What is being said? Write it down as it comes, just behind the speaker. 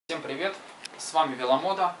Всем привет! С вами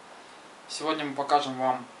Velomoda. Сегодня мы покажем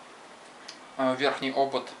вам верхний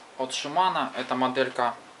обод от Shimano. Это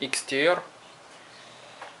моделька XTR.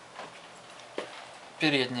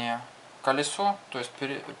 Переднее колесо, то есть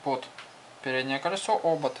под переднее колесо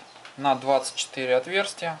обод на 24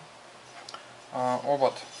 отверстия.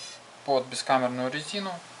 Обод под бескамерную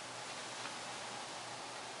резину.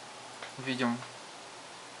 Видим,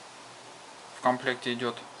 в комплекте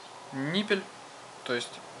идет ниппель, то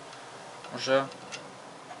есть уже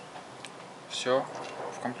все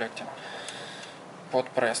в комплекте. Под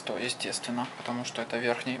престу, естественно, потому что это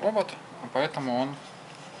верхний обод, поэтому он,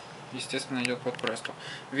 естественно, идет под престу.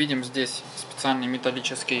 Видим здесь специальный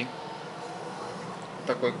металлический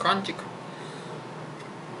такой кантик,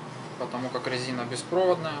 потому как резина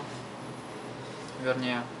беспроводная,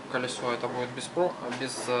 вернее колесо это будет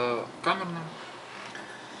бескамерным.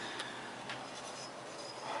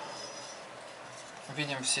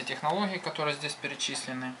 Видим все технологии, которые здесь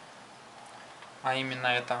перечислены, а именно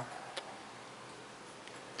это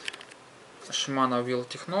Shimano Wheel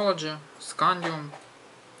Technology, скандиевый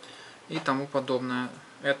и тому подобное.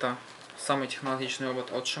 Это самый технологичный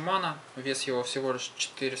обод от Shimano, вес его всего лишь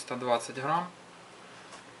 420 грамм.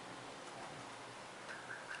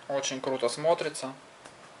 Очень круто смотрится,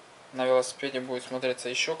 на велосипеде будет смотреться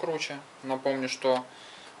еще круче. Напомню, что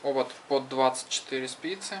обод под 24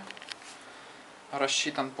 спицы,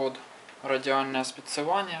 рассчитан под радиальное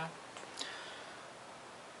спицевание,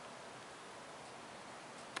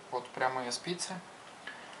 под прямые спицы,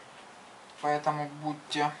 поэтому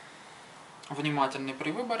будьте внимательны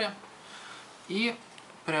при выборе и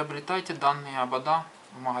приобретайте данные обода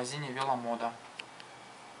в магазине Velomoda.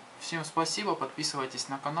 Всем спасибо, подписывайтесь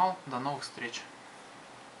на канал, до новых встреч!